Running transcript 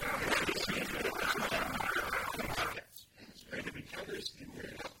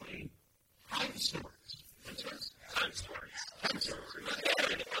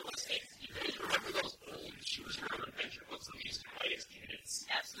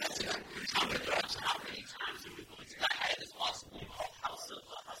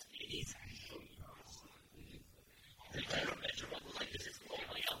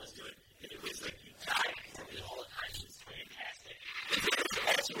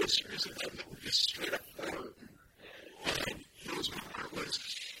series of them that were just straight up horror. Here's one where it was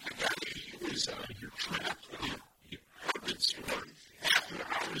a guy who was you're trapped with your orbits for half an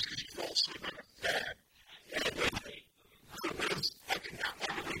hour because you fall asleep on a bed. And it was like an hour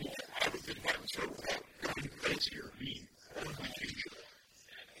I would think about it without going crazy or being overly dangerous.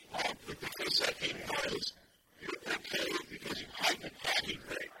 But the first second was you're okay because you hide the packing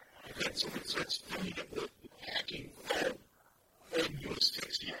crate. And then someone starts filling up the packing foam and you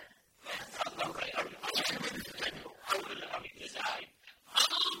asphyxia. Okay, I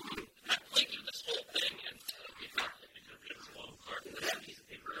played through this whole thing and it was a long part of that piece of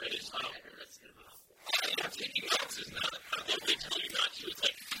paper. I'm taking notes is not, they tell you not to. It's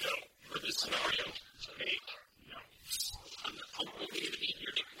like, for this scenario, hey, I'm only going to be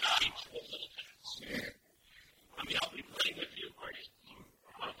here to guide you a little bit. I mean, I'll be playing with you, or you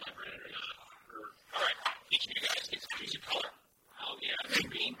want to play for it or not. All right, each of you guys gets to choose a color. Oh, yeah,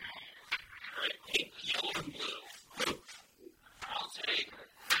 green. All right, pink, yellow, and blue. I'll take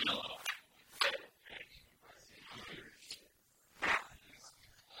yellow.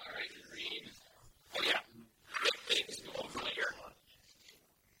 All right, green. Oh, yeah. Red things go over here.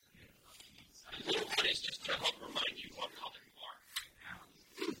 The blue one is just to help remind you what color you are.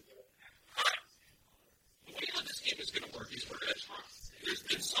 All right. The way that this game is going to work is we're going to try. There's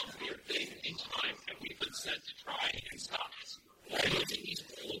been some weird thing in time, and we've been sent to try and stop this. We're using these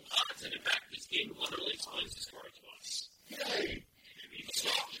cool pods, and in fact, this game literally explains the story to us. Yay! The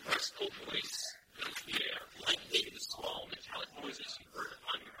soft, restful voice fills the air, like big and small metallic noises you heard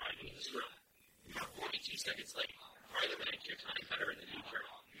upon your arriving in this room. You're 42 seconds late. Try to manage your time better in the future.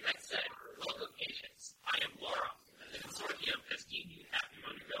 That said, welcome patience. I am Laura. The consortium has deemed you happy to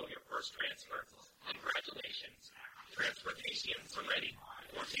undergo your first transfer. Congratulations. Transportations are ready.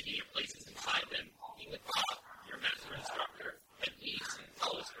 We're taking your places inside them. Be with Bob, your master instructor, and please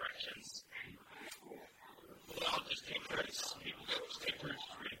follow his directions. Well, I'll just take turns. People go just take turns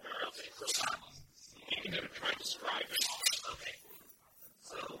to read where else they go. You're going to try to describe it. Okay.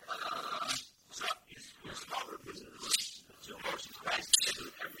 So, your scholar visitors, so motion tries to do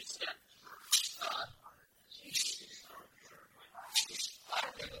every step.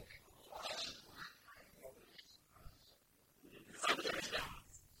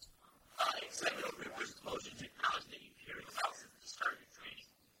 Excitement over your first motion technology that you've heard about since the start of your training.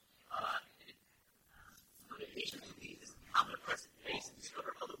 Limitations of these is omnipresent face and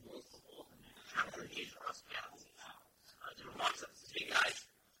discover other worlds of the world and travel or engage across galaxies. Different walks up to say, guys,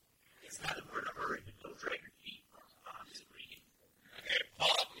 it's not that we're in a hurry, but don't drag your feet. Bob is agreeing. Okay,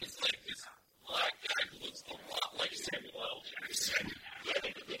 Bob is like this black guy who looks a lot like Samuel L. Jackson. Yeah,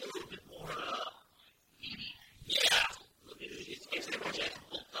 they could make a little bit more, yeah. It's Samuel Jackson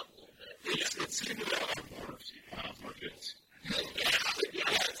bulked up a little bit. It's Samuel L. more good. Yeah,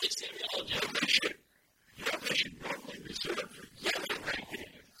 it's like Samuel L. Jackson. They should normally reserve for yellow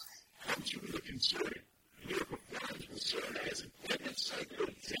rankings. Once you really consider it, your performance will serve as an independent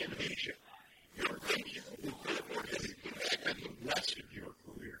psycho-examination. Your ranking will therefore have an impact on the rest of your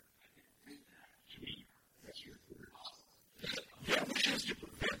career. To me, that's your career. Your wish is to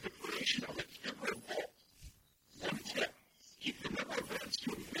prevent the creation of a temporary vault. One tip, keep the number of runs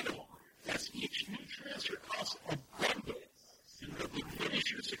to a minimum, as each new transfer costs a bundle, and will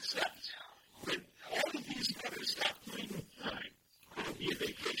diminish your success. When all of these others stop playing with time, it will be a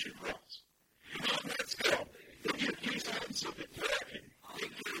vacation for us. Come on, let's go. There'll be a few times so that Brad can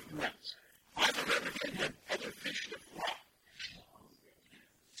take care of the rest. I will never get him other fish to fry.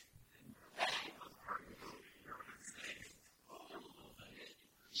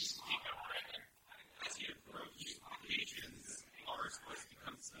 Just speak up, Brandon. As you approach occasions, Laura's voice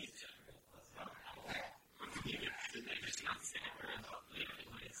becomes muted. The neighbors not saying very loudly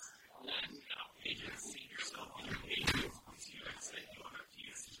anyways. And agents see yourself in your pages. Once you exit, you will have to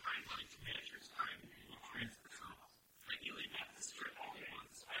use the timeline to manage your time and transfer yourself. Ideally, make this trip all at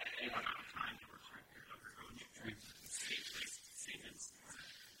once. You run out of time to return your undergo new transfers and save statements.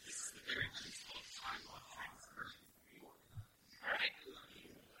 This is the very principle of time lock transfer. Alright.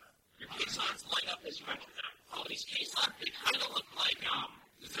 Your caissons line up as you enter them. All these caissons, they kind of look like,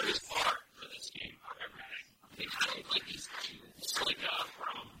 there is art for this game for everything. They kind of look like these tubes, like,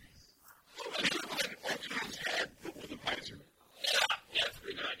 from... Like Ultraman's head, but with a visor. Yeah, that's a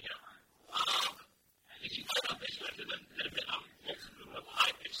pretty good idea. If you line up as you enter them, then a bit of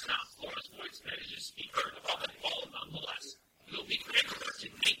high-pitched sound, Laura's voice manages to speak heard above and fall nonetheless. You'll be transferred to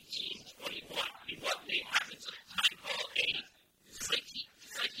 1921 in what may happen at a time called a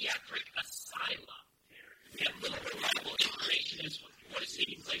psychiatric asylum. We have little reliable information as to what is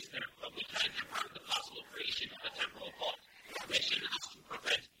taking place there, but we can confirm the possible creation of a temporal vault. Our mission is to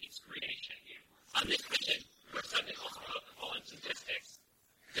prevent a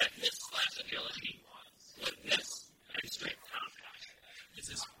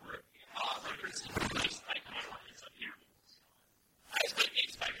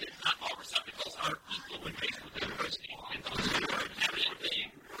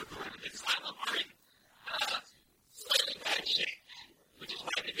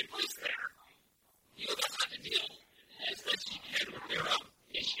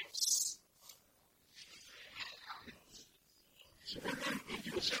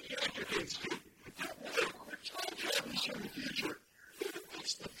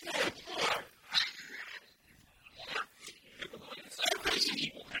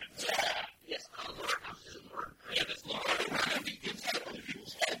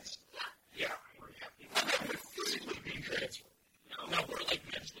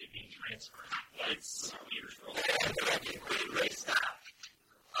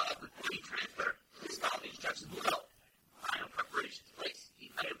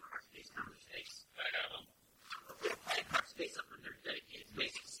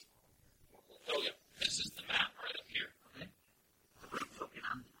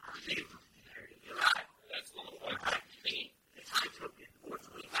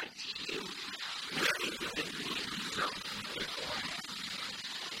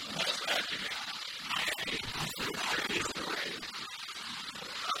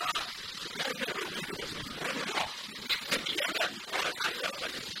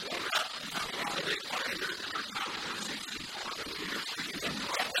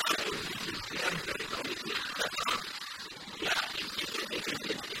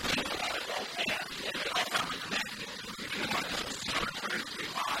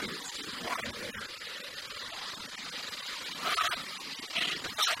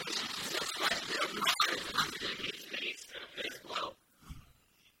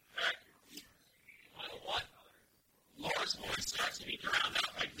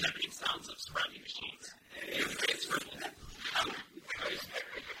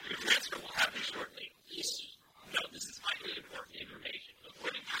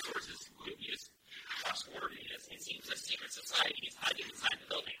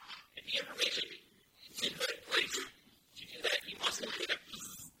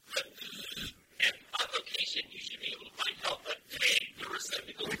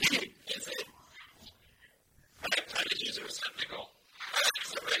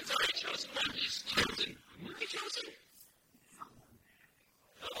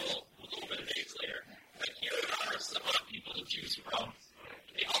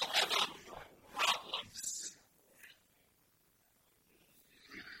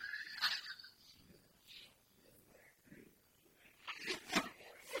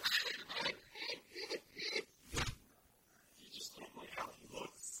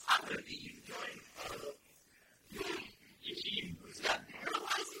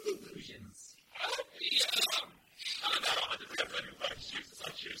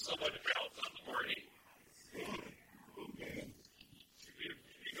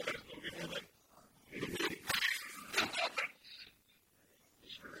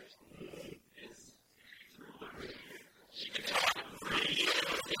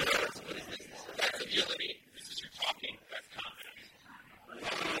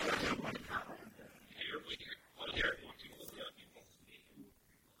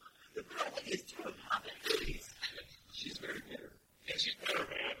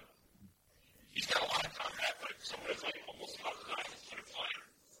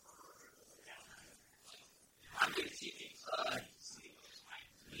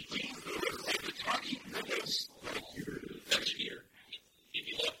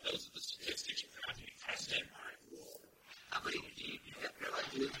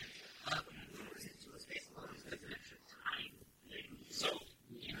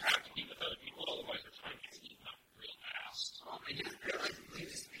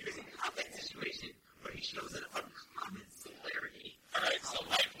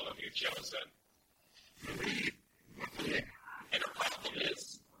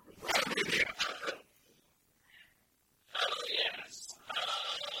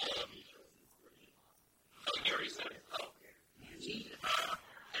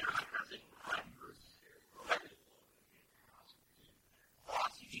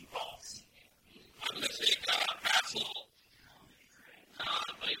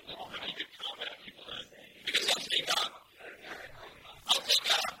Because I'll take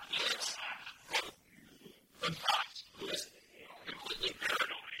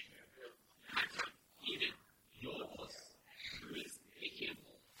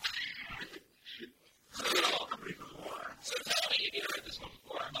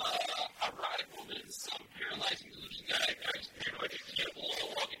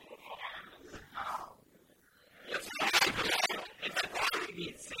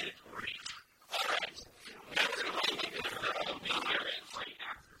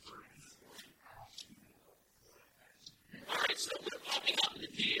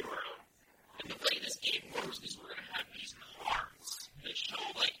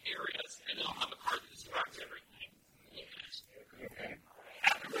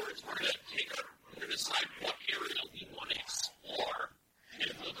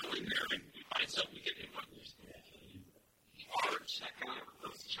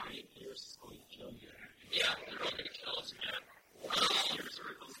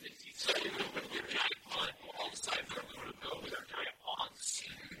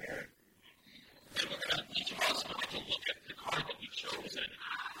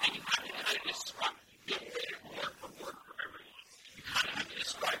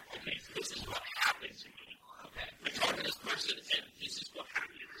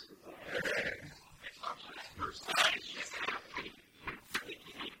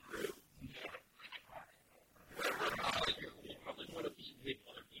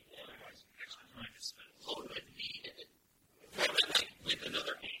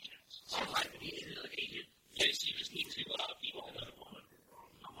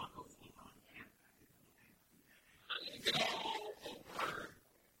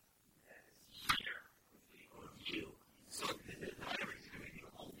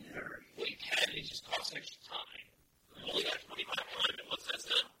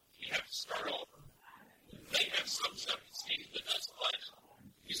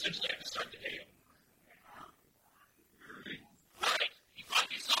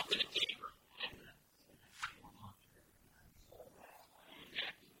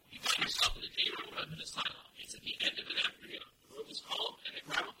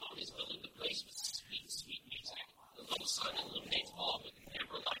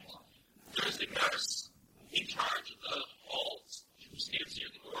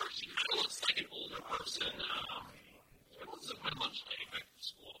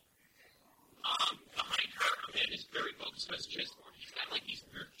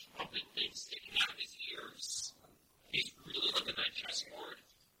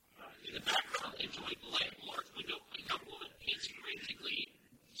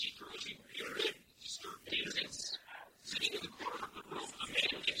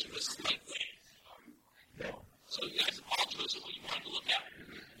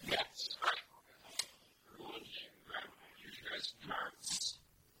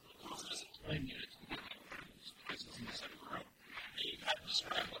playing units because it's in the second row. And you have to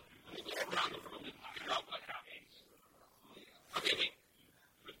describe what you go around the room and figure out what happens. Okay, wait.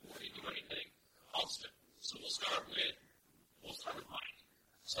 Before you do anything, Austin. So we'll start with Mike.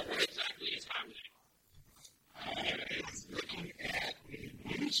 So what exactly is happening? It's looking at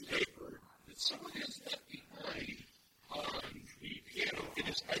a newspaper that someone has left behind on the piano. It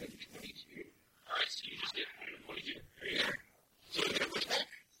is item 22. All right, so you just get 22. There you go. So that was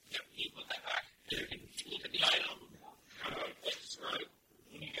back. Yep, you put that back. You can look at the item. Let's describe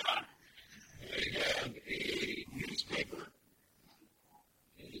what you got. I have a newspaper.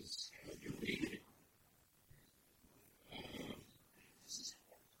 It is how you read it.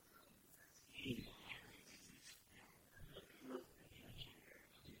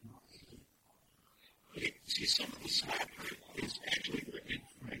 See, some of the small print is actually written in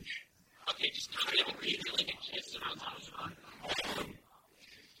French. Okay, just kind of read it like a kiss and I'll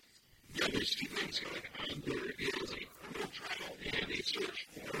Yeah, there's two things going on. There is a criminal trial and a search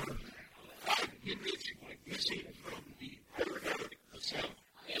for 5 inmates who went missing from the Paragon South.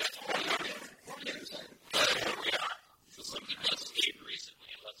 Yeah, that's all we are. There we are. So something just escaped recently.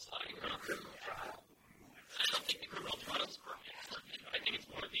 It looks like a criminal trial. I don't think the criminal trial is perfect. I think it's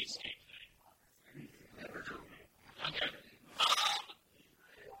more of the escape thing. Okay.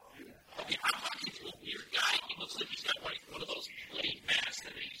 Okay, I'm talking to a weird guy. He looks like he's got like one of those blade masks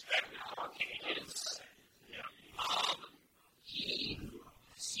that they use back in the car cages. Yeah. He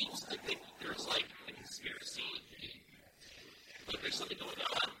seems to think that there's like a conspiracy. Like there's something going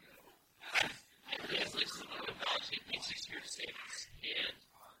on. And he has like some other dogs he thinks he's here to save us. And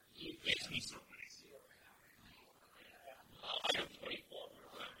he makes me some money. Item 24.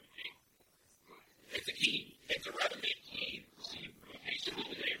 It's a key. It's a rather big key. So you paste it in the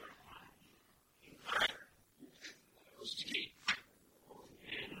neighbor. All right. Who's the key?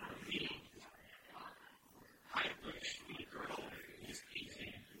 And the high bush, the girl is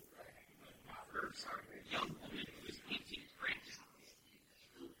 18. Or, sorry, young woman who is 18 great.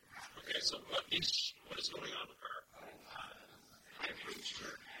 Okay, so what is going on with her? I approached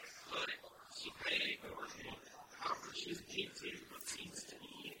her, but she paid over however she's 18, what seems to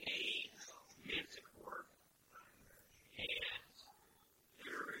be a manticore, and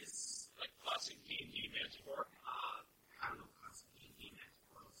there is like classic D&D manticore. I don't know classic D&D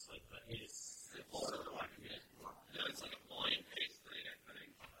manticore looks like, but it's sort of like a manticore. No, it's like a flying face thing, I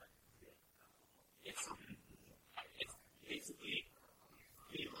think. It's basically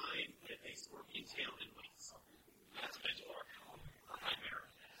feline with a scorpion tail and wings. That's manticore. Nightmare.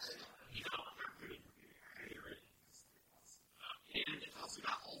 You know, they're good. And it's also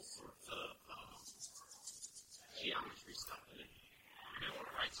got all sorts of geometry stuff in it. And I want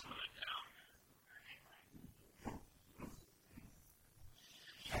to write some of it down.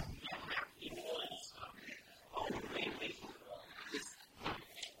 It was, wait,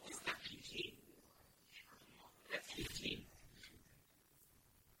 is that 15? That's 15.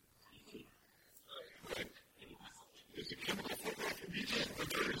 15. There's a chemical program for butane, but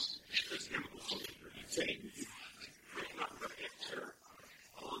there's chemical program for butane. Not the picture,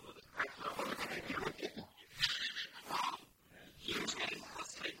 along with the crack he was getting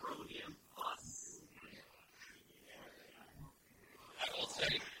plus hydronium plus. I will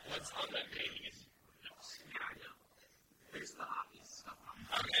say, what's on that painting is yeah, I know. There's the obvious stuff.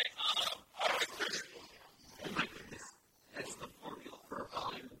 Okay, all right, Chris. Oh my goodness. That's the formula for a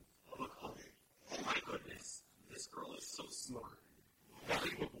volume of a color. Oh my goodness. This girl is so smart.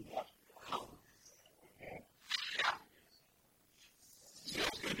 Volume of what? Color. Yeah.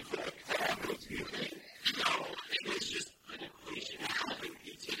 No, it was just an equation involving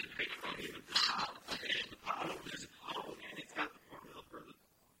butane and hydronium at the top, and the bottom there's a column, and it's got the formula for the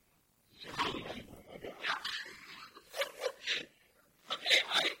volume. Yeah. Okay,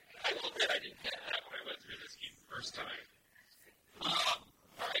 I will admit I didn't get that when I went through this game the first time.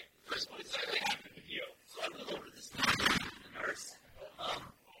 All right, Chris, what exactly happened with you? So I went over to this nurse.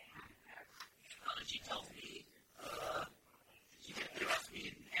 She tells me, she interrupts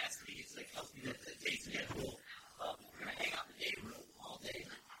me and asks me, it's like, tells me that the day schedule, we're going to hang out in the day room all day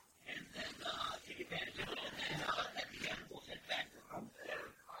and then take advantage of it, and then at the end we'll head back to home.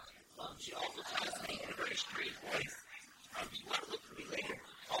 She also tells me in a very straight voice, you want to look for me later,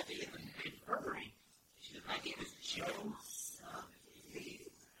 I'll be in the infirmary. She said, my name is Joe. Okay.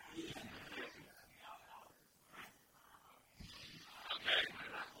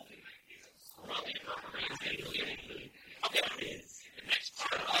 The next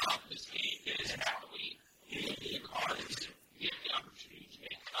part of this game is how we get cards, get the opportunity to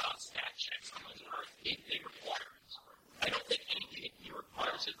make stat checks on those Earth if they require it. I don't think anything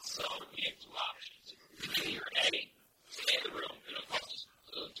requires it, so we have to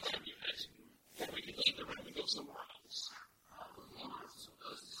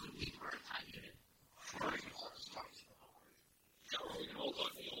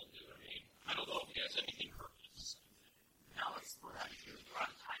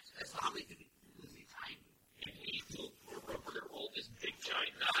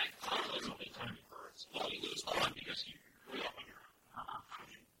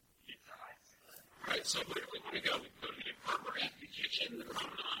So where do we want to go? We go to the infirmary, the kitchen, the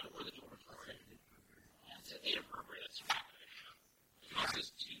promenade, or the dormitory. That's at the infirmary. That's right. It costs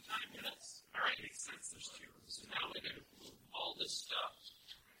us 2 time units. All right, makes sense. There's 2. So now we're going to move all this stuff.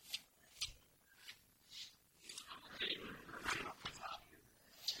 Okay.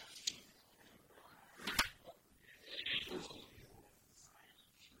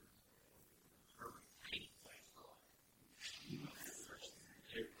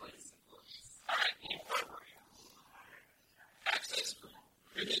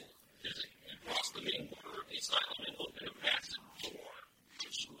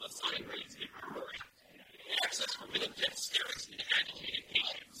 Access for middle hysterics and agitated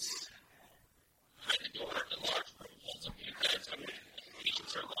patients. Behind the door, the large room holds a few beds on which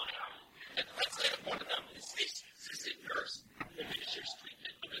patients are lying. At the bedside of one of them is a assistant nurse who administers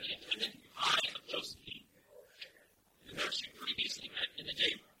treatment under the attendant eye of Josephine. The nurse you previously met in the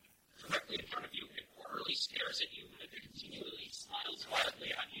day room, directly in front of you, quarterly stares at you and continually smiles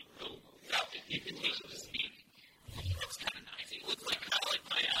wildly at you, though without the invitation to speak. It looks kind of nice. It looks like kind of like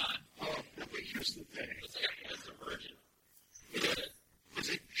my here's the thing. It's like it's a virgin. Is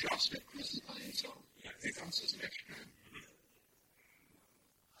it just at Christmas by itself? Yeah, it comes as an extra.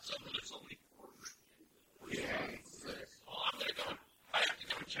 So there's only 4. Yeah. Well, I'm gonna go. I have to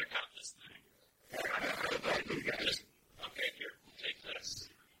go and check out this thing. You guys. Okay, here. Take this.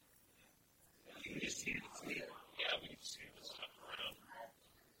 You can just see it. Yeah, we can see this stuff around.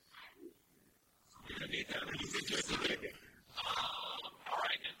 You're gonna need that when you get to the baby. All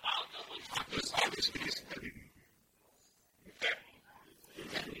right, and I'll go and talk to this. Obviously, it's going to be. Okay.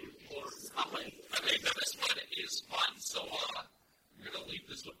 Okay, now this one is fun, so we're going to leave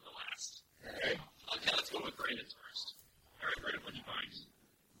this one for last. Okay. Okay, let's go with Brandon's first. All right, Brandon, what'd you find?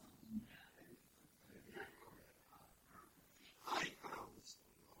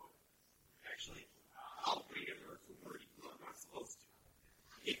 Actually, I'll read it word for word, even though I'm not supposed to.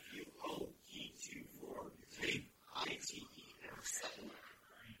 If you hold key 2 for tape, ITEM7.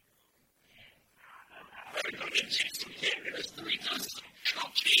 We're going to get some there's 3 tons of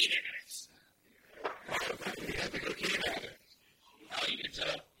cocaine in it. You have to go keep at it. You can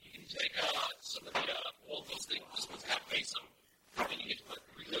take some of the, well, those things, this one's got base on, and you get to put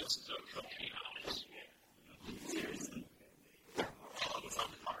 3 doses of cocaine on it. Seriously. It's on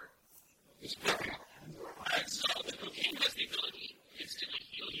the card. It's big. And so the cocaine has the ability to instantly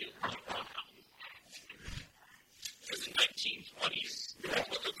heal you when you run out. Because in the 1920s, that's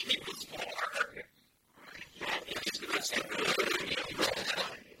what cocaine was for. It's going to say,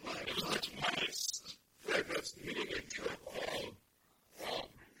 That's the meaning of all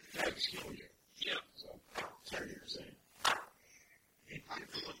drugs heal you. Yeah. So, sorry you were saying. If I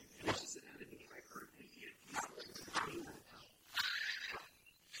feel like this is an enemy, I heard maybe it.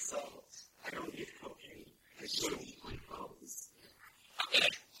 So, I don't need cocaine. I just need my bones. Okay.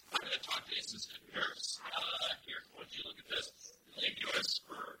 I'm going to talk to the assistant nurse. Here, why don't you look at this? Leave yours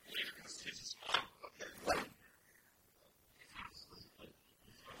for later because his is fine. Okay.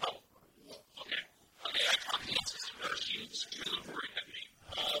 Okay, I talked to the assistant nurse. She was really worried at me.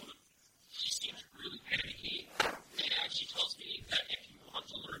 She seems really panicky. And she tells me that if you want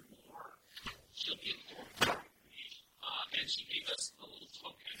to learn more, she'll be in the dormitory. And she gave us a little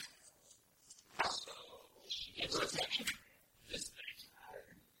token. So she gives us this thing.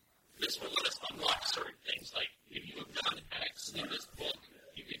 This will let us unlock certain things, like if you have done X in this book,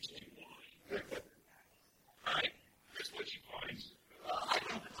 you get to do Y. All right, here's what you find. I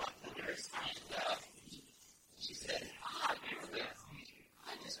don't talk to the nurse, and she said, I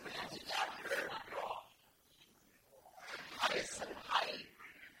just went to the doctor. I said, I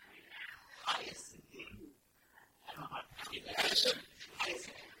said, I don't know how to do that. I said,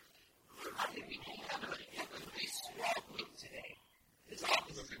 I think we can have a swab meet today. This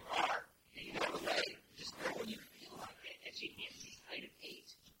office is a car, and you know the way, just know when you feel like it, and she can't see kind of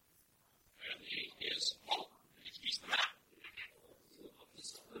 8. And the 8 is, well, it's a piece of the map. So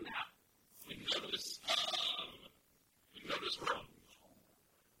this is the map. We notice room.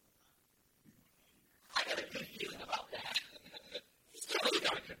 I got a good feeling about that. It's totally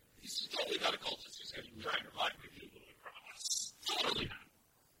not a cultist who's going to be trying to revive the people in front of us. Totally not.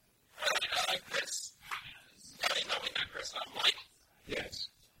 Chris. No, not Chris. I'm Mike. Yes.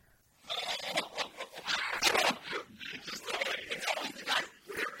 Just the way it's always the guys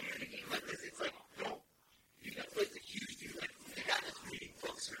who are in a game like this. It's like, no, you got to play the huge dude. Like, the guy that's reading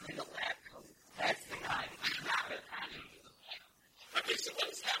books or in the lab coat. That's the guy who's not a kind of the lab. Okay, so what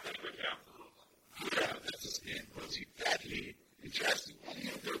is happening with him? Yeah, that's a scan. Was he badly interested in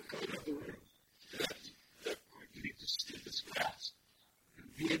the other code of the room? That quickly to steal this glass and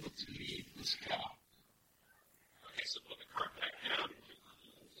be able to leave this car so put the cart back down.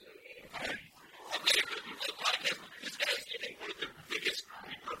 This guy's getting one of the biggest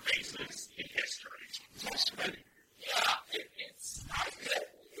creeper faces in history. It's funny. Yeah, it's not good.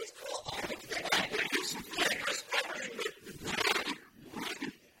 It's cool.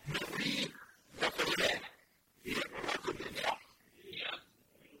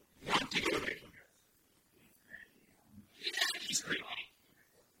 Want to get away from him. Yeah, he's creepy.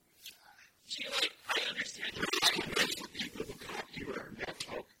 See, like, I understand. People who come to you are not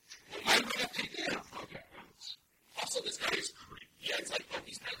talk. I would have to get out. Okay. Also, this guy is creepy. Yeah, it's like, oh,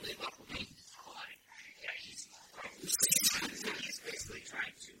 he's not living up with me. Yeah, he's basically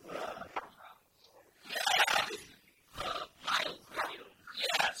trying to, file you.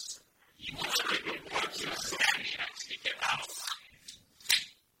 Yes. You want to actually get out.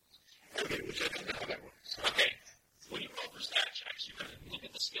 Okay, which I don't know how that works. Okay. When you roll for stat checks, you gotta look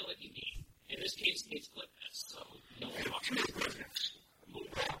at the skill that you need. In this case, it's glibness. So, no one wants to roll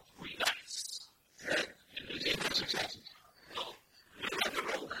 3 dice. Right? And there's Eight successes. no. You don't have to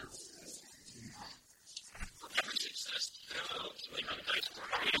roll that. For every success, so they got a dice for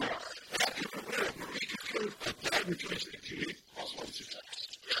I would choose that you need plus 1 success.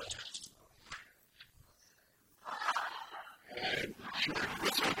 And sure,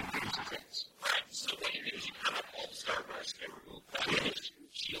 what's up with 2 success? Right, so what you do is you come up all the starbursts and remove damage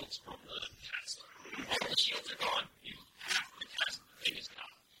shields from the castle. All the shields are gone, you have to cast the thing is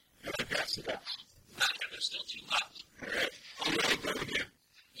gone. And I pass the best. And there's still 2 left. Alright, I'm going to go again.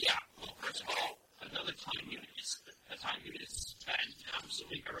 Yeah, well, first of all, another time unit is spent.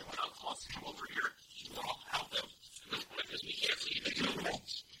 Absolutely everyone else wants to come over here. We'll all help them because we can't see the 2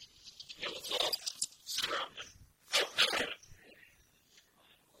 walls. Yeah, let's all surround them. Oh,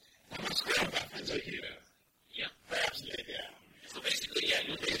 I'm going to stay on that as I hear that. yeah. Perhaps, yeah. So basically, yeah,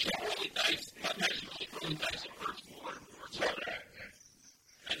 you'll take rolling dice, not actually rolling dice at first more Right.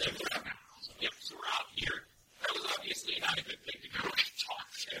 and then we're out. Yep, so we're out here. That was obviously not a good thing to go and talk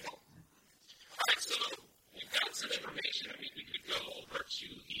to. Alright, so we've got some information. I mean, we could go over to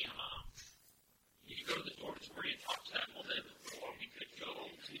the, you could go to the dormitory and talk to that woman, or we could go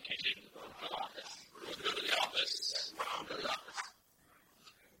to the kitchen, or the office. We're going to go to the office. Go to the office.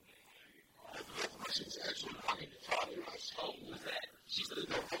 She's actually wanting to talk to us. Oh, who's that? She's the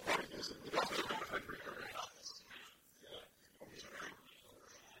The point is that the doctor office.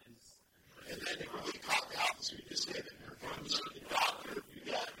 and then when we call the office, we just say that we're going to see the doctor. We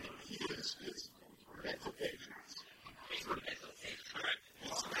got him. He is mental patients. He's for mental patients, correct?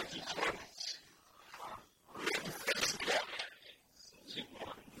 It's 1920s. We have to face the death.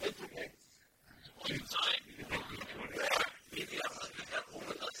 Mental patients. One time, maybe I'll look at that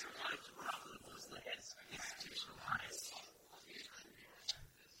over the sometimes around those institutionalized.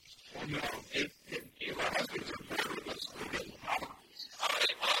 Well, no, if our husbands are better with us, we're getting problems.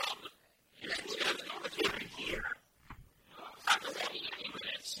 Here's what's going to opportunity here. After walking a few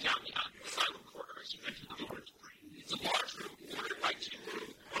minutes down the asylum corridors, you enter the dormitory. It's a large room bordered by 2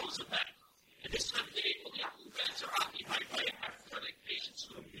 rows of beds. And this time of day, only 2 beds are occupied by apathetic patients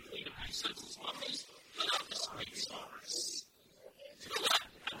who are between a few census levels without the screen stars. To the left,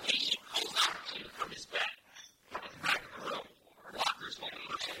 a patient calls out to you from his bed. At the back of the room are lockers holding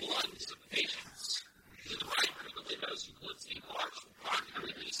the lungs of the patients.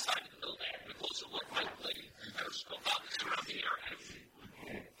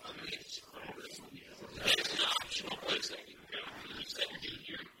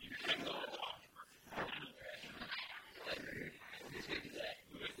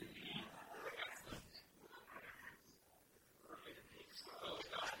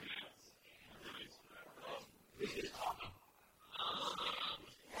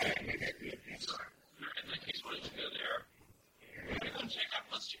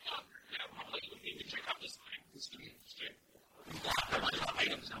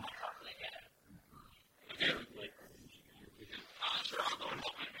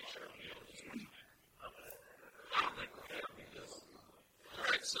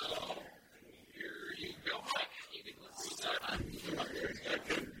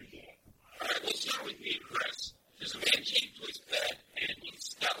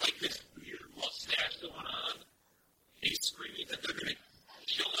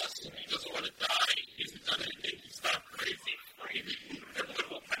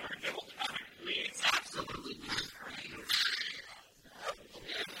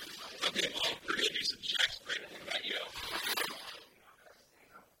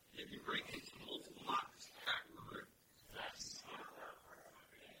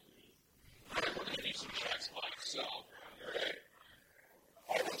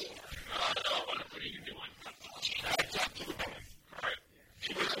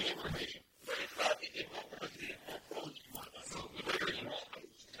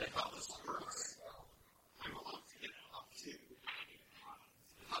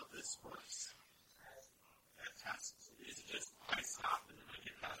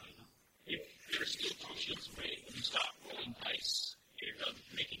 If there's still two shields away, you stop rolling dice, you're done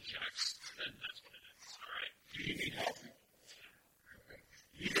making checks, then that's what it is. All right. Do you need help? Okay.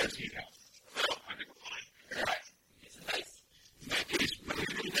 You guys need help. No, I think we're fine. All right. It's nice. In that case, when you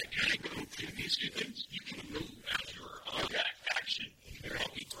do that kind of go through these two things, You can move as your action. You're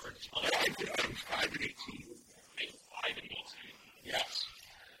looking for a ton. I'm 5 and 18. 5 and 18. Yes.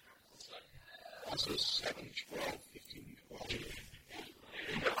 Also 7, 12, 15, 12.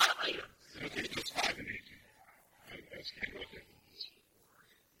 Okay, just 5 and 18. I just can't look at this.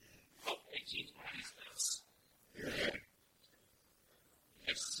 Oh, 18 is one of these things. You're ahead.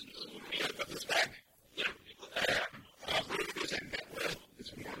 Yes, We got about this back. yeah, we put that back. What it is I met with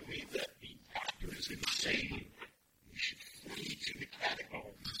is morally that the doctor is insane. We should flee to the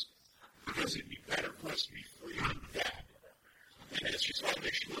catacombs because it'd be better for us to be free than dead. And as she's on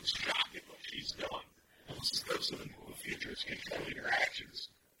there, she looks shocked at what she's done. And this is those of them who the future is controlling her actions.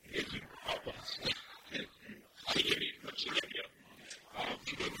 It can help us. What she give you?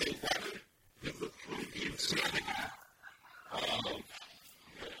 She gave me a letter that would prove the insanity of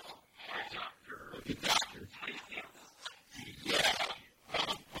the doctor. Yeah.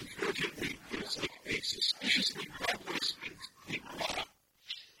 Unfortunately, it's like a suspiciously reckless big plot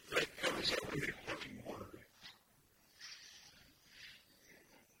that covers everything working order.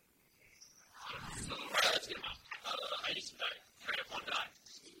 So, let's get them out. I need some die. I have one die.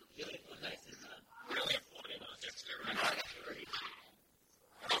 You like one nice and We only have one in dexterity. I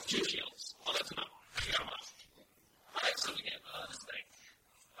have 2 shields. Oh, that's enough. I got enough. All right, so we get this thing.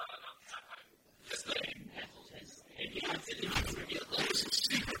 This thing. And you have to reveal There's a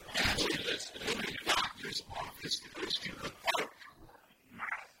secret passage in the doctor's office that goes to the park.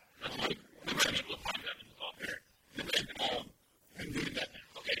 that's what we might be able to find that in the top there. And then, I'm doing that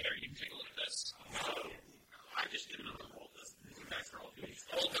now. Okay, there, you can take a look at this. I just did another roll. This you guys are all doing.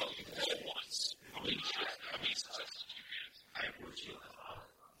 Oh, no, you can roll once. How many successes do you get? I have 1 shield.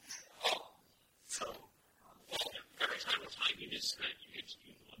 Oh. So, well, every time you miss that, you get to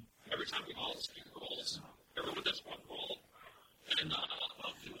do 1. Every time we all speak rolls, everyone does 1 roll. And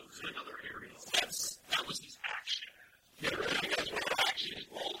I'll do it for another area. That was his action. Yeah, right. You guys were Action is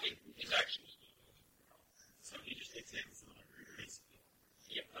rolling. His action is moving. So he just takes it. So basically.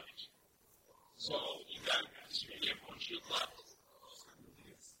 Yep, nice. So, you have 1 shield left.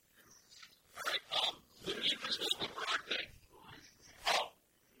 Alright, the Reapers will look for our thing. Oh.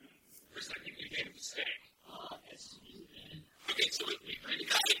 For a second, we made a mistake. Okay, so we bring the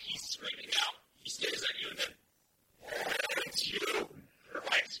guy, he's screaming out. He stares at you and then, it's you. You're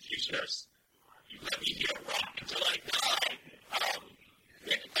my executioners. You let me here rock until I die.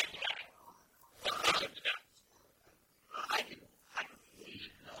 We have to fight the guy. Let's fight him to death. I can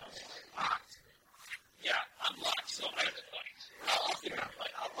see locked. Yeah, I'm locked, so I have to fight. I'll figure out a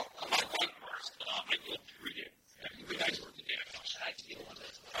fight. I'll fight first. I do it for you. You guys work together. I can deal with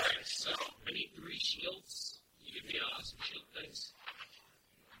it. Alright, so I need 3 shields. You give me some shield things.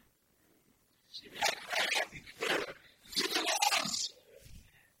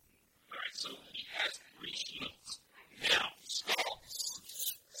 Alright, so he has 3 shields. Now,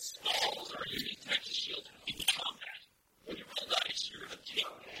 skulls. Skulls are a unique type of shield in combat. When you roll dice, you're going to take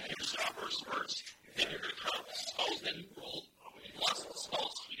your stoppers first, then you're going to count the skulls that you rolled, plus the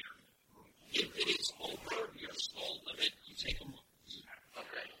skulls here. If it is over your skull limit, you take them.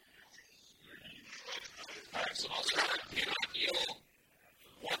 Okay. Alright, so I'll start with you deal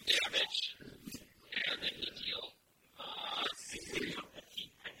 1 damage, and then you deal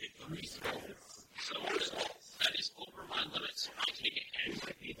 3 skulls. So that is over my limit, so I take it and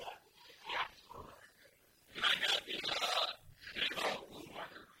yeah. Can I have a blue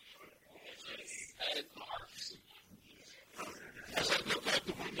marker? And marks. As I looked out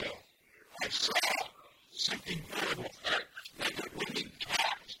the window, I saw something horrible, like a winged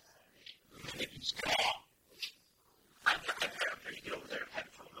cat. And it was gone. I've got a pretty good over there. I've had a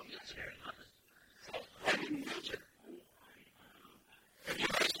phone wheelchair. I didn't lose it. Have you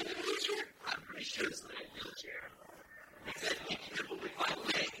guys been in a wheelchair? I'm pretty sure it's like a wheelchair. He said he can probably find a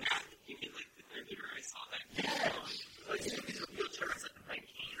way. You can like the computer. I saw that. But it's a wheelchair. It's like a 19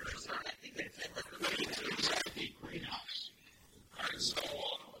 or something. I think they said like the It's inside the greenhouse. Alright, so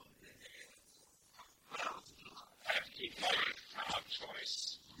I have to keep my choice.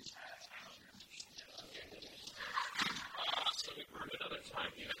 So we burn another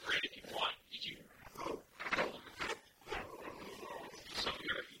time. You have great if you want. Did you? So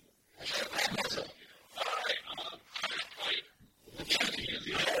you're. Alright, I'm going to fight.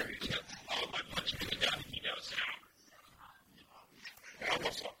 The other my punch coming down, he knows now. I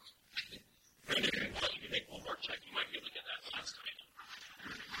almost lost.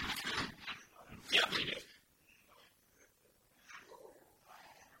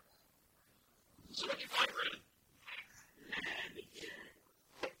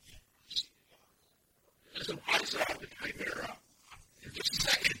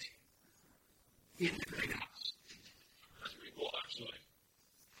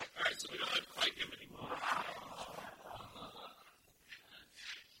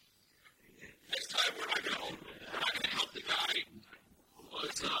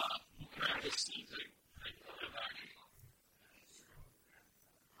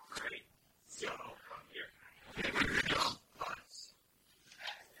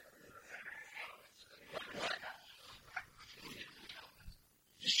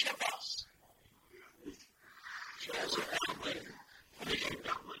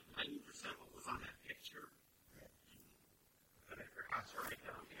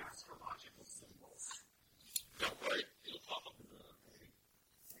 astrological symbols. Don't worry, it'll pop up in the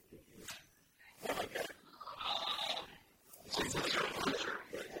Okay. so it's like a plunger,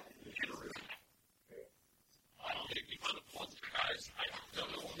 but I don't think we found a plunger, guys. I don't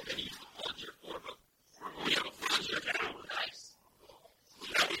know what we're going to use the plunger for, but we have a plunger now. Nice.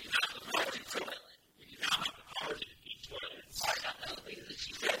 Now we can have the power to toilet. We can now have the power to defeat toilets. I got the elevator that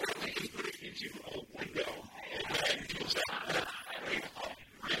she said. We can put it into a window and then use that.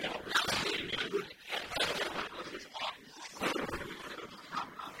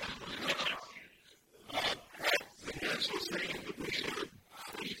 So saying that we should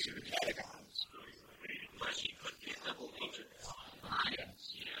flee to the catacombs. Unless you put the double agents.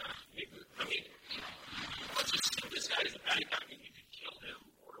 Yes. I mean, let's just assume this guy is a bad guy and you could kill him,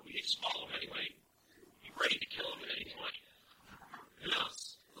 or we just follow him anyway. Be ready to kill him at any point. Who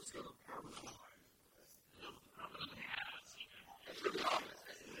knows? Let's go to the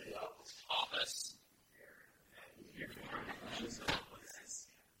office.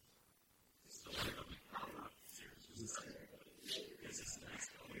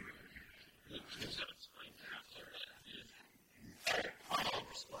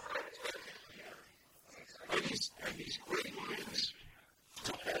 Are these great minds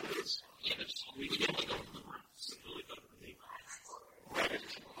to always Yeah, we can only go to the room. Simply go to the neighborhood. right?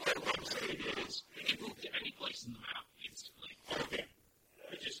 What I'm saying is, We can move to any place in the map instantly. okay,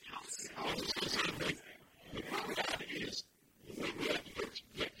 We just I was just going to say that the problem is the way we have to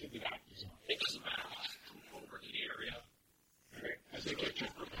get to the doctor's office. it doesn't matter. We just come over to the area. Right? As they get you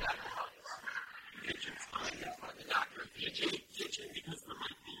from the doctor's office. Kitchen, the doctor, kitchen, because there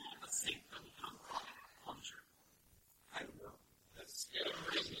might be a sink that we can puncture. I don't know. That's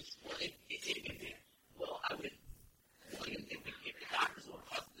reasons. Well, I would. If the doctors will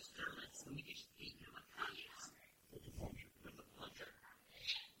cause disturbance, then we could just beat him unconscious With the plunger. with the plunger.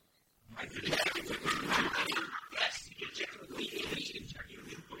 I think Yes, you can check with the agent, check your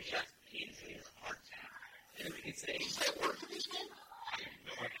new chest pain, say it's a heart attack. And we can say, does that work for this one?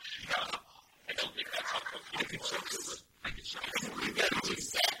 I don't think that's how cocaine works. I can show you. that's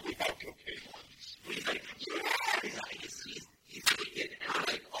exactly how cocaine works. He's like, he's naked and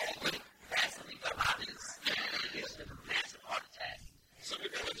like all like vaseline about his and he gives him a massive heart attack. So we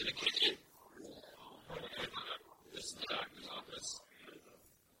go into the kitchen. This is the doctor's office.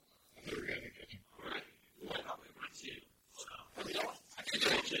 I never got in the kitchen. Right. What about we went to? Kitchen. In the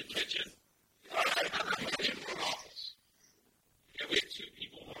office. Yeah, we have two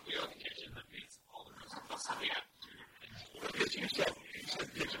people. We have the kitchen. That means all the rest of us. So we have two different things. Because you said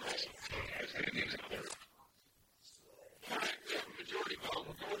kitchen also. I was going to use it there. All right, we have a majority vote.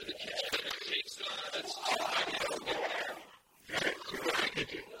 We'll go to the kitchen. It takes, that's 2 minutes to get there. All right, so what I can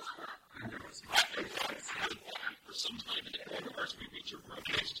do. For some time in the corridors, we reach a room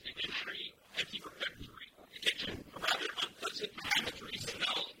next to the empty refectory. The kitchen, a rather unpleasant lavatory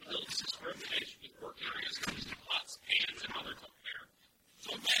smell fills this room with work areas used to pots, pans, and other cookware.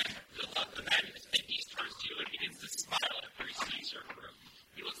 So a man fills up the man in his 50s, turns to you and begins to smile after he sees your room.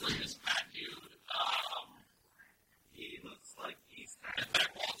 He looks like this fat dude. He looks like he's in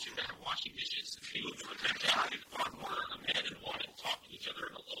fact while two men are washing dishes, and they look to attempt to have a man and woman talk to each other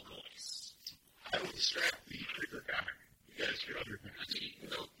in a low voice. I will distract the trigger guy. You guys do other things. You can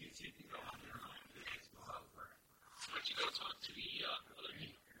go on your own. But you go talk to the other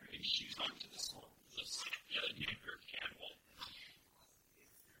neighbor. Maybe she's on to the other neighbor cannibal.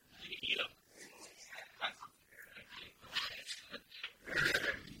 You eat them.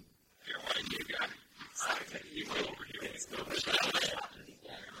 Here, why do you got? You go over here and go over there.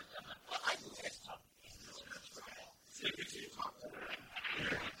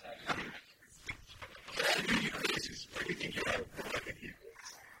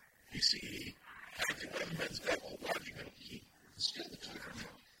 You see, acting like men's devil, watching him, he still the time.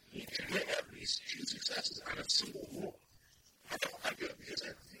 He can at least 2 successes on a single rule. I don't like it because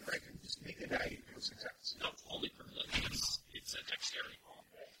I think I can just make a value to a success. No, only for the it's a dexterity.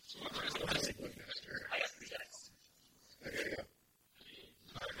 So I'm going to go I think like that. I got 3 guys. Okay, yeah.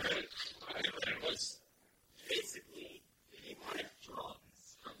 It was basically he wanted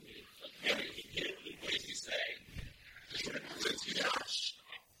drugs from me. He basically say,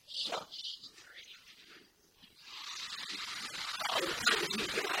 shush.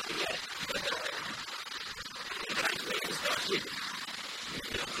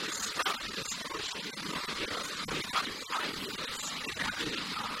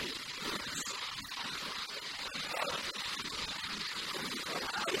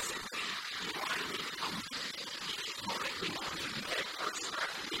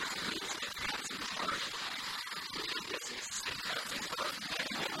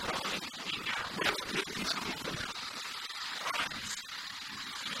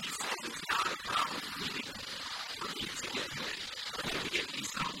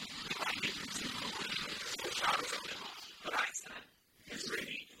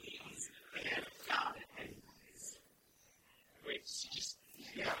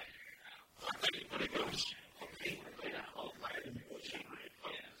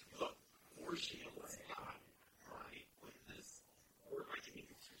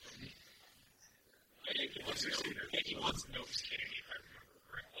 he wants nose candy, if I remember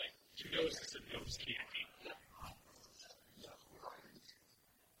correctly. 2 noses of nose candy.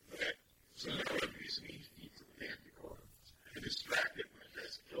 Okay. So now I'm using each of the candy corn and distract it when it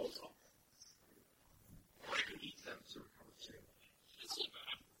tries to kill something. Or I can eat them sort of sandwich. It's so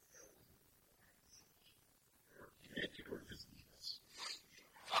bad. Candy corn is eats.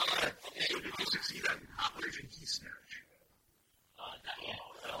 Okay, so did you succeed on Operation Key Snatch?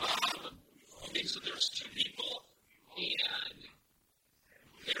 Okay, so there's 2 people, and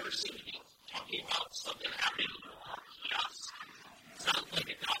they were seeming to be talking about something happening in the kiosk. Sounds like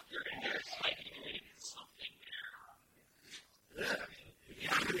a doctor, and there's like doing something there. Yeah.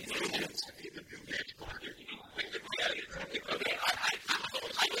 Yeah, I'm going to get agents to be the new magic market. Okay, I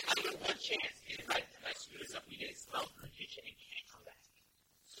get 1 chance. If I screw this up, we get expelled from the kitchen and can't come back.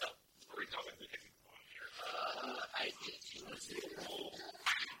 So, what are we talking about here? I did 2 months in a row.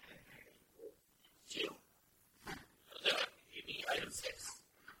 2. Give me item 6.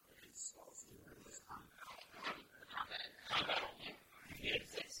 Combat. Item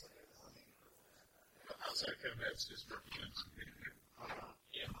 6. Outside combat just represents.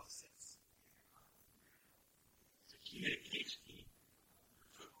 Yeah, 6. It's a key to cage key.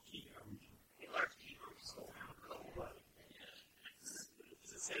 A large key for so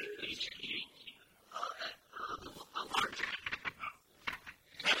it's a set of cage key. A large key.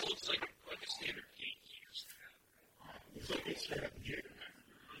 Kind of looks like a standard key. It's like it's straight up jig.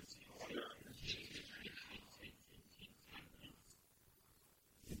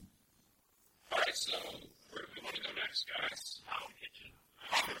 Alright, so where do we want to go next, guys? Kitchen.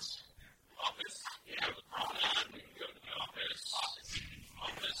 Office. Yeah, the promenade. We can go to the office.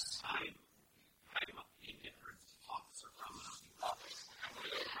 I'm indifferent. Office or promenade? Office. I'm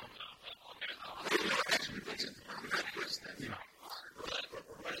going to go to promenade. Okay. Actually, what's in the promenade first then?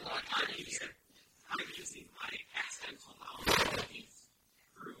 I'm using my accidental knowledge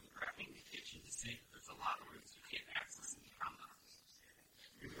through prepping the kitchen to say there's a lot of rooms you can't access in the promenade.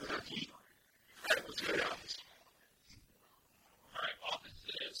 Alright, let's go to office. Alright, office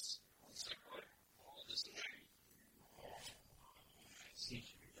is. Let's put all this away. See,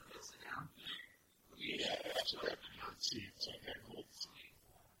 should we put this down? Yeah, actually, let's see. It's like that cool. So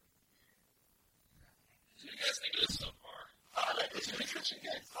you guys think of this so far? It's an interesting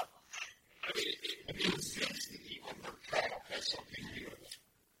game. I mean, it seems that even the product has something new in it.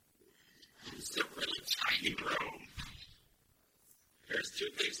 it's a really tiny room. There's 2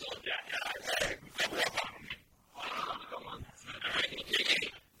 things to look at. I walk on them. Go on. Alright,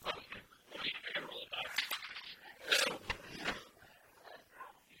 okay. I can roll it back. So,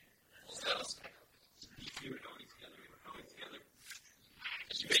 we were going together.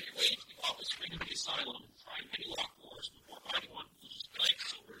 As you make your way into the office wing of the asylum, try many locked doors before finding one whose blanks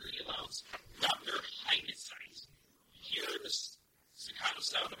overly allows Dr. Hindsight. You hear the staccato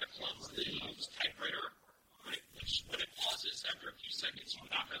sound of a clumsily used typewriter. When it pauses after a few seconds, you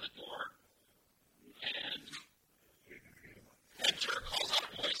knock on the door, and enter calls out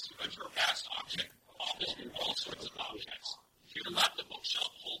a voice. You enter a vast object, office with all sorts of objects. To your left, the bookshelf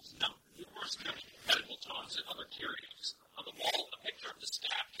holds numerous medical tomes and other curios. On the wall, a picture of the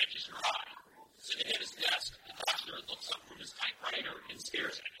staff catches your eye. Sitting at his desk, the doctor looks up from his typewriter and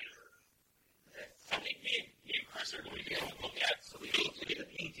stares at you. I think me and Chris are going to be able to look at, so we need to get a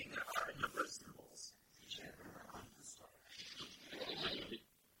painting of our number of symbols.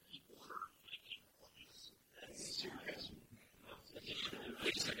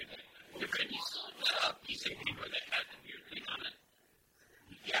 Wait a second. Your friend used a piece of paper that had a weird thing on it.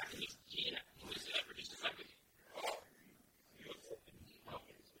 Yeah, he was for just a second.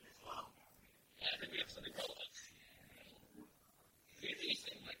 Yeah, I think we have something relevant. We have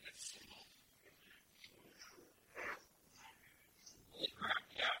anything like this. Holy crap,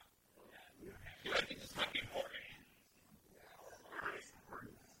 yeah. I think this might be important.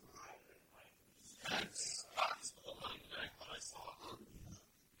 That's the line that I thought I saw.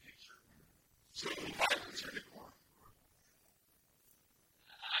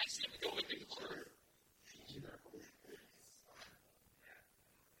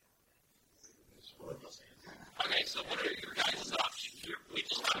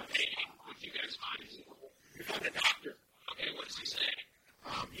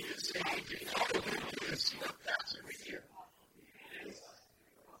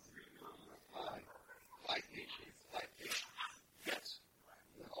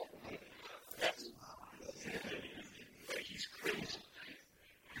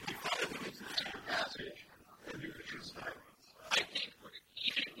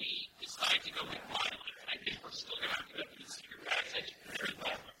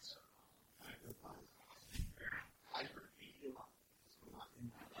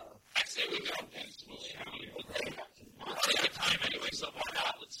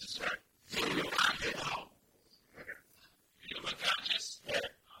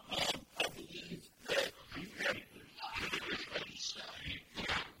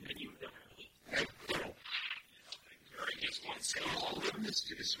 words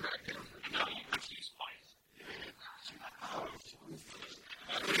to distract him. No, you have to use quiet.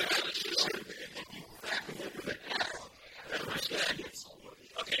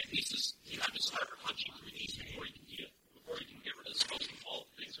 Okay, you have to start punching through these before you can get rid of the smoke. All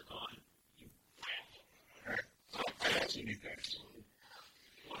the things are gone. All right. So I also need that.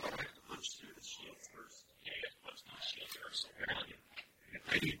 Well, I have to punch through the shield first. Yeah, you have to punch through the shield first.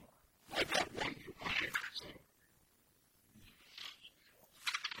 I got one for punching, so.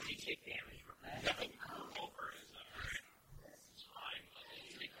 Do you take damage from that? Yeah, over is alright. It's fine.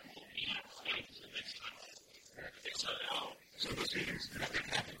 Take a little beat to the next time. So now. So those meetings, nothing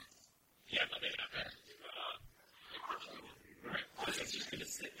happened. Yeah, nothing happened. Alright, it's just going to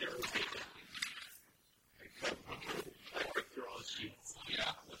sit there and take it. I work through all the sheets.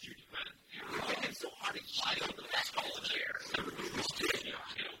 Yeah, what's your defense? It's so hard to fly over the best ball in the air.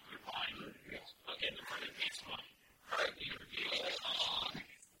 You're fine. Okay, the front of it's fine. Alright, we reveal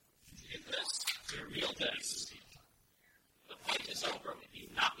this. The fight is over with you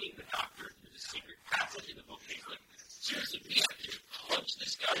not being the doctor through the secret passage in the bookcase. Like, seriously, we have to punch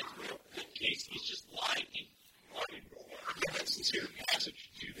this guy through a bookcase. He's just lying in water. Yeah, that's the secret passage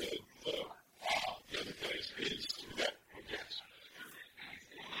to the other place is through that bookcase.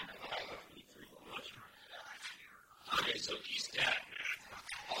 Okay, so he's dead.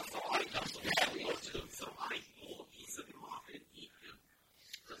 Also, I come so badly to him, so I pull a piece of him off and eat him.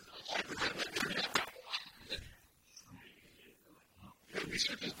 We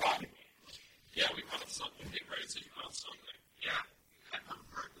searched his body. Yeah, we found something. Nick Wright said you found something. Yeah, I found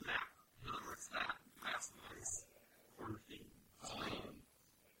part of the map. In other words, that last nice corner thing.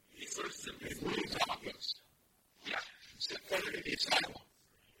 It's sort of simple. It moves off us. Yeah. It's further to the asylum.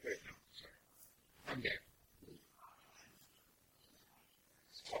 Wait, no, sorry. I'm there.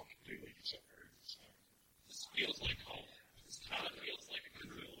 It's all completely separate. This feels like home. This kind of feels like a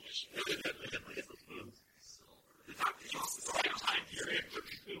cocoon-ish. The doctor's also the right time period for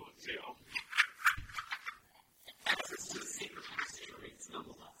cocoon, too. Access to the secret experience,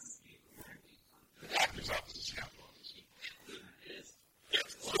 nonetheless. The doctor's office is half office. It is. Yes,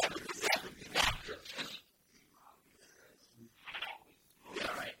 well, that is the doctor.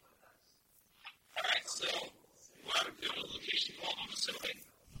 Yeah, right. Alright, so we're out of the location called Minnesota.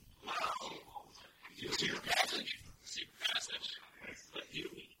 Wow. Do you see your passage? Secret passage. But do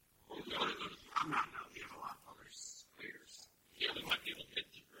we? We're going to go to the promenade now. We have a lot of other squares. Yeah, we might be able to get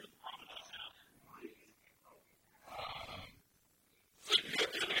through the promenade now.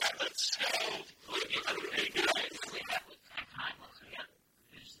 Let's go.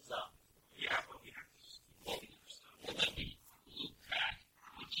 Yeah, but we have to well, then we loop back.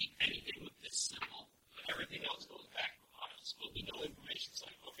 We keep anything with this symbol, but everything else goes back to files. But we know information's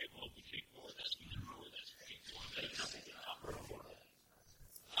like, okay, well, we can ignore this, we can ignore this, we can ignore that. Nothing get tougher.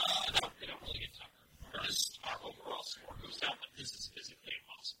 No, they don't really get tougher. Our overall score goes down, but this is physically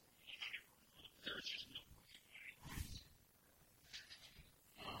impossible. There is just no way.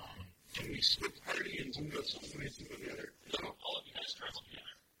 Can we split the party and some go some way, some go the other? No, all of you guys travel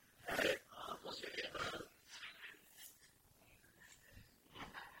together. Alright.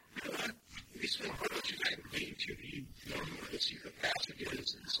 We spent quite a few time getting to the knowing where the secret passage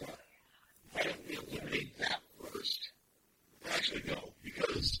is and stuff. Why don't we eliminate that first? Actually, no,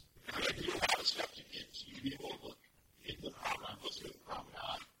 because I do a lot of stuff to get to be able to look in the promenade, let's go to the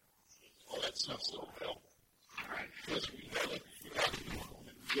promenade. All that stuff's still available. Alright, because we know that we have to do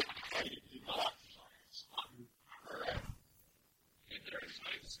and get to fight it in the doctor's office. Alright. And there is no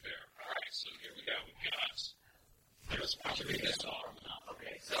despair. Alright, so here we go. We've got There's possibly this all.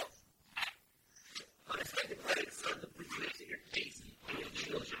 Okay, so unexpected credit from the situation your face and the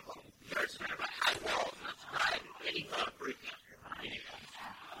shield your phone. There's kind of a high wall on the side, any breaking up your mind.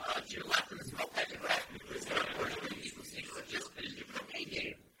 To your left in the smoke patch and right, there's no unfortunately these things that just finished your propane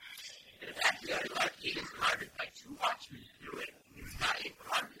game. In the backyard, a lot of cadence guarded by two watchmen through it. It's not a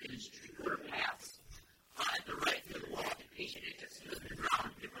carved industry or paths. At the right near the wall, the patient is just to the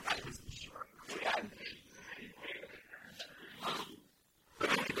ground to provide this short reality.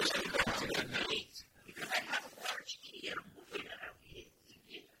 Because I have a large key and I'm hoping that I'll be able to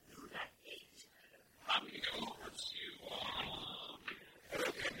get through that gate. I'm going to go over to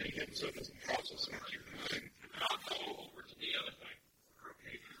Okay, so it doesn't process it. I'll go over to the other thing.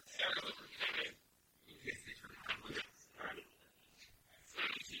 Okay. Yeah, I'll go over to the game. Okay. Alright. So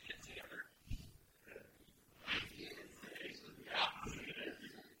easy to get together. Yeah.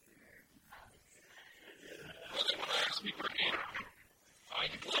 Well, they want to ask me for a game. I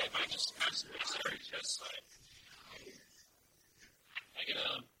can play if I just press the sorry chest side. I get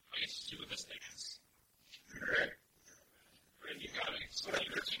to see what this thing is. Alright. and you got to explain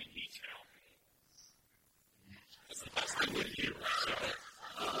everything in detail. That's the best thing with you, right?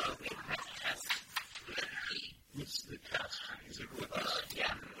 What's the test? Is it with us? Yeah.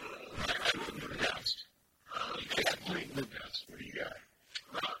 I don't know the test. You got 3 good tests. What do you got?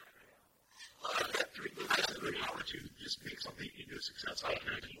 I got 3 good tests every hour to just make something into a success out of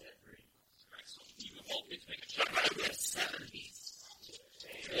it. You can always make a check. I have 70.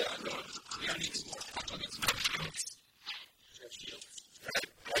 Yeah, no, I need some more. I'll get some more shields.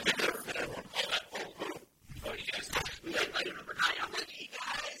 I've been there for that one. Oh, you guys I remember I'm like, hey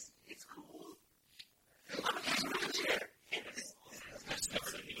guys, it's cool. I'm going to use my chair. That's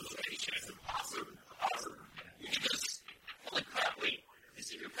never going to be the location. It's awesome. You can just, holy crap, wait. The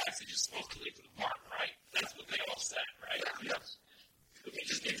secret passage is supposed to lead to the park, right? That's what they all said, right? Yes. If we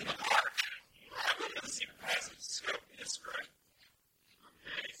just get to the park, we're going to see the passage. It's correct.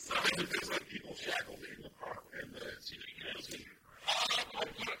 Okay, so there's like people shackled in the park and the secret passage. I'm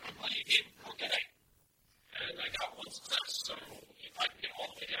playing a game. Okay. And I got 1 success, so if I can get all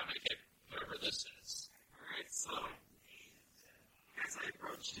the way down, I get whatever this is. Alright, so as I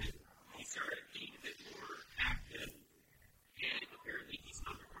approached him, he started being a bit more active, and apparently he's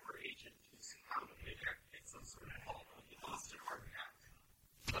an undercover agent who's found a big get some sort of help with the Boston artifact.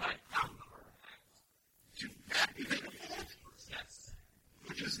 But I found the artifact. To activate a vault? Yes.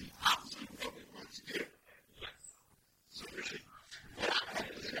 Which is the opposite of what it wants to do. Yes. So there's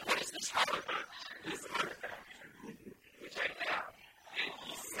what is this artifact? This artifact, which I have, and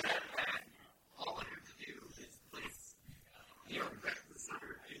he said that all I have to do is place the artifact in the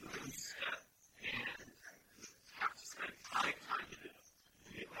center in one step and have to spend 5 time to do it.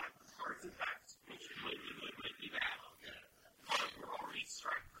 You have artifacts, which might be bad. But we're already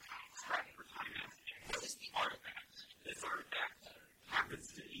strapped for time. What is the artifact? This artifact happens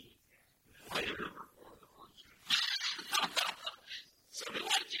to be player number 4 of the function. So we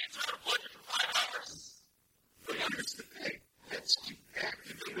want to chance our pleasure for 5 hours. But here's the thing. That's to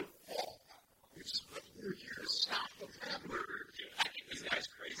activate a vault, which is what we're here to stop the problem. I think this guy's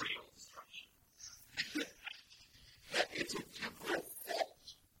crazy. That it's a temporal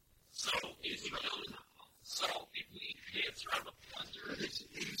fault. So is he really? So if we dance around the plunder,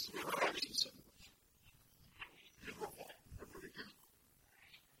 It's we're already in some temporal fault. Remember again.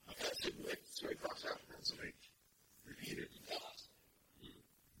 That's it. Like, so it pops out and somebody repeat it and does.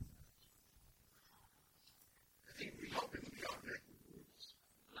 I think we help in the beyond that rules.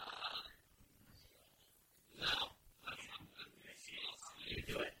 no, that's not good. You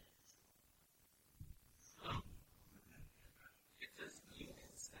do it. It says you.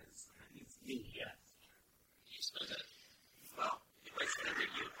 It says it's you. Yes. You spend it. Well, if I spend it,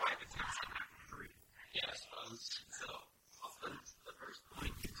 you 5 attempts on that for 3. Yeah, I suppose. So I'll spend the first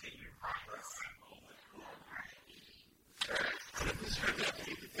point, continue progress. Alright, so this turned out to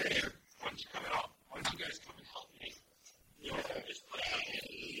be the fan. Why don't you come out? Why don't you guys come and help me? You know, just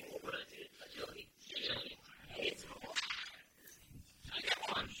play what I did. Agility. I got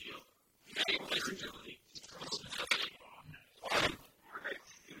 1 shield. You got 8 place agility. Agility. Alright,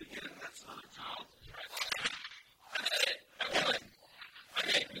 do it again. That's another child. I did it. I won.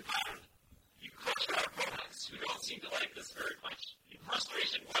 Okay, we found. You crushed our opponents who don't seem to like this very much. In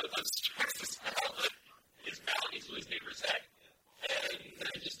frustration, one of them strikes his mallet, into his neighbor's head. And then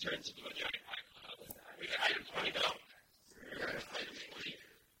it just turns into a giant pie cloud. We got item 20 down. Item 20.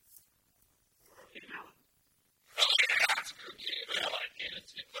 Okay, mallet. Oh, yeah, that's a good game. I like it.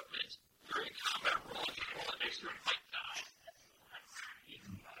 It's equipment. During combat, roll and make sure to fight die.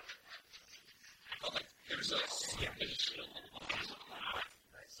 But like, there's a shield on the bottom of the cloud.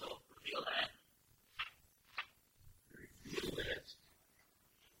 So, reveal that. Reveal that.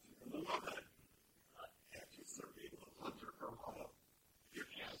 After serving a hunter from home, your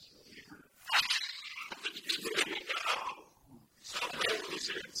hands will be hurt. There you go. So there it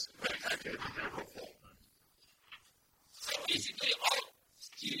is. I can never fault. So basically, all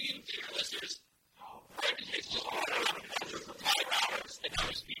you dear listeners, it's just all around the hunter for 5 hours, and now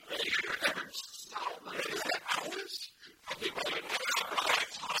he's being ready for whatever. What is that, hours? Probably more than 1 hour by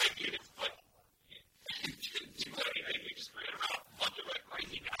time units, but you didn't do anything. We just ran around a bunch of a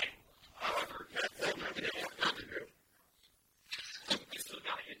crazy guy. However, that's all we're going to have to do. We still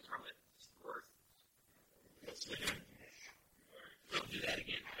got to get from it. It's worth it. What's the name? Don't do that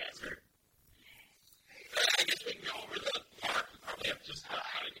again, Pastor.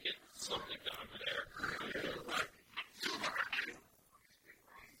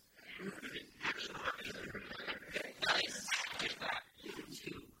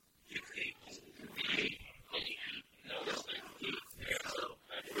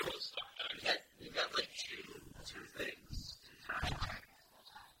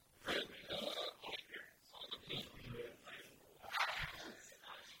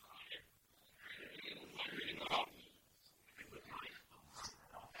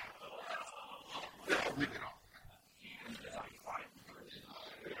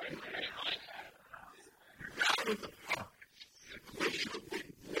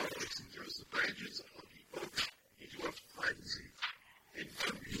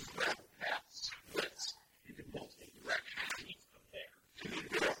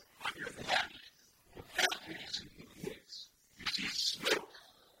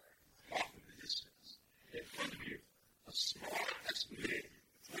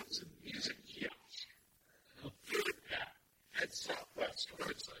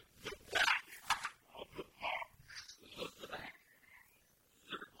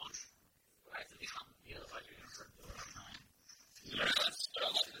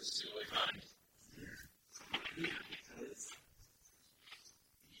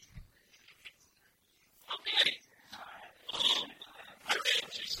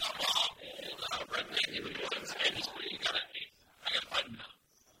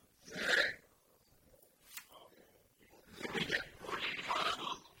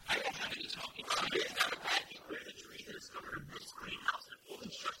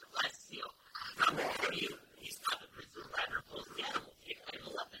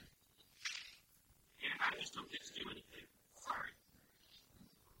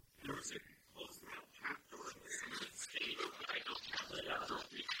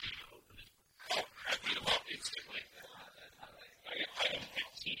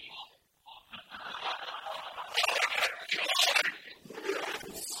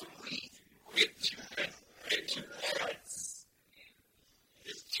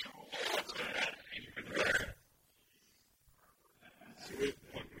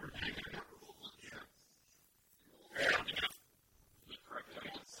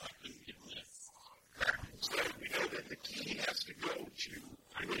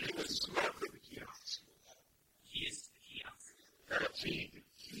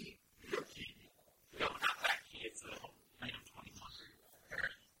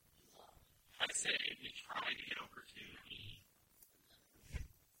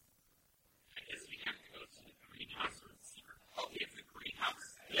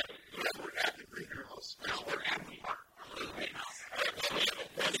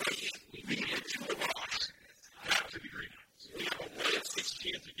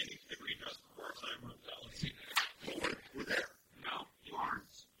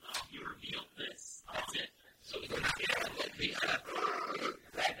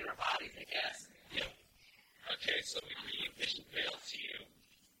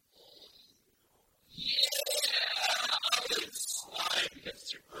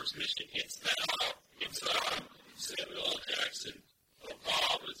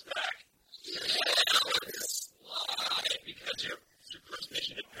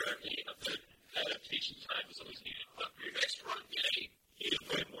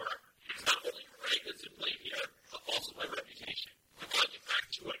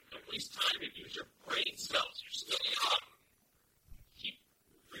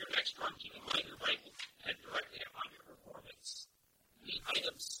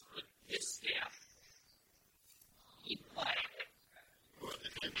 items